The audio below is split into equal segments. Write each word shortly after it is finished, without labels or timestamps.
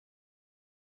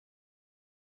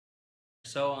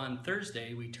So on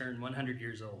Thursday, we turned 100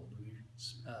 years old. We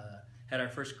had our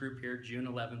first group here June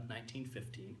 11th,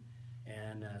 1915.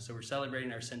 And so we're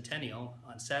celebrating our centennial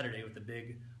on Saturday with a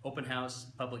big open house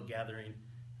public gathering,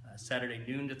 Saturday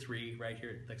noon to 3 right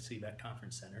here at the Seabeck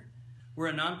Conference Center. We're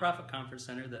a nonprofit conference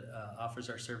center that offers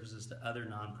our services to other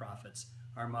nonprofits.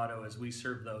 Our motto is we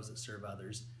serve those that serve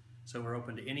others. So we're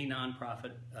open to any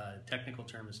nonprofit. Technical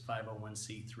term is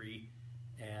 501c3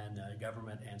 and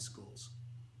government and schools.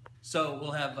 So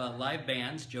we'll have live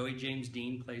bands. Joey James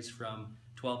Dean plays from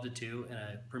 12 to 2 and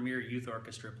a premier youth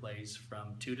orchestra plays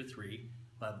from 2 to 3.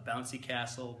 We'll have bouncy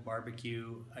castle,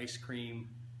 barbecue, ice cream,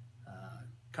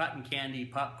 cotton candy,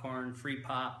 popcorn, free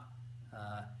pop.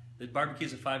 The barbecue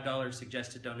is a $5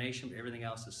 suggested donation, but everything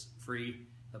else is free.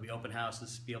 There'll be open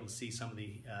houses, be able to see some of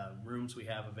the rooms we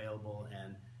have available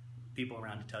and people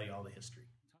around to tell you all the history.